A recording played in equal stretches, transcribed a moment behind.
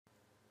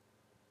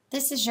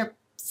This is your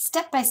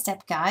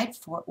step-by-step guide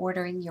for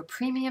ordering your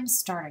premium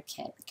starter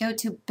kit. Go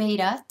to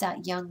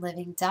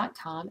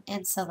beta.youngliving.com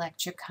and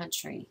select your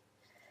country.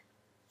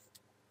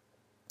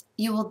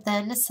 You will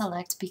then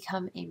select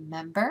Become a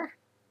Member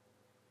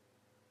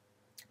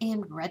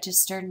and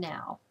Register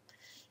Now.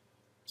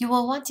 You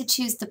will want to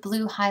choose the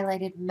blue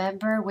highlighted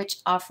member, which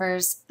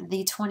offers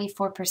the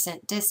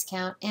 24%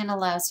 discount and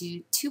allows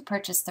you to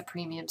purchase the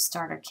premium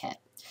starter kit.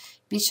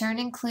 Be sure and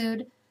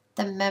include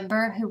the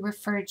member who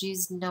referred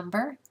you's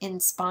number in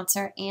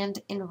sponsor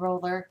and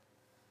enroller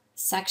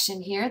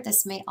section here.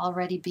 This may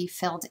already be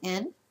filled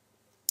in.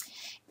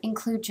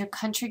 Include your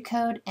country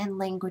code and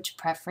language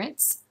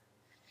preference.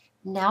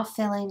 Now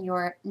fill in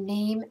your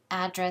name,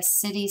 address,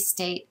 city,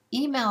 state,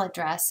 email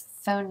address,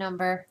 phone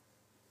number,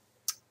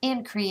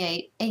 and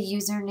create a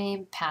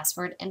username,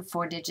 password, and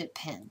 4-digit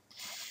PIN.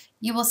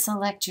 You will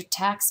select your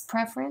tax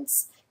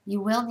preference.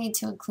 You will need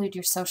to include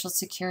your social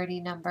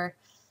security number.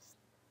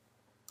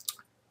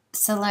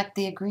 Select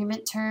the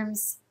agreement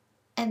terms,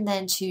 and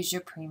then choose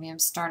your premium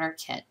starter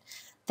kit.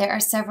 There are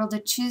several to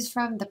choose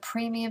from. The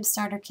premium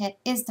starter kit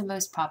is the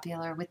most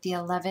popular with the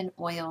 11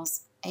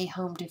 oils, a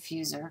home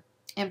diffuser,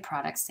 and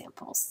product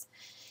samples.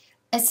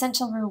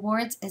 Essential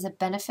Rewards is a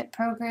benefit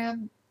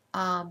program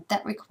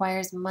that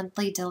requires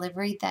monthly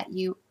delivery that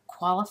you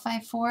qualify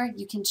for.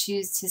 You can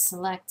choose to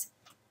select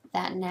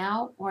that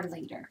now or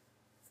later.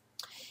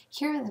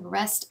 Here are the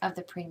rest of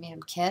the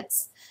premium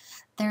kits.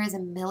 There is a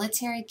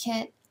military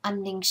kit, a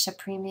Ningxia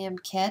premium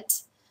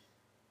kit,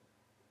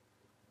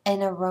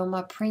 an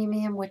Aroma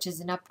premium, which is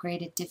an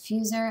upgraded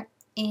diffuser,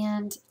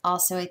 and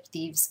also a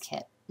Thieves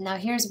kit. Now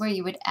here's where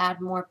you would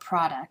add more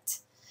product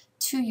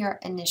to your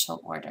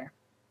initial order.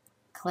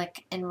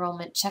 Click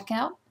Enrollment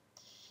Checkout.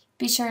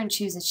 Be sure and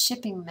choose a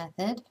shipping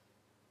method,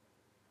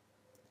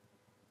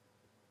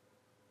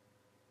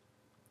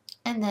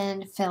 and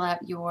then fill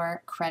out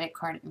your credit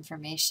card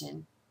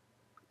information.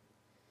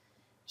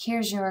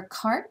 Here's your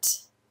cart.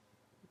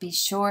 Be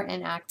sure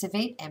and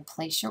activate and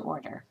place your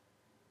order.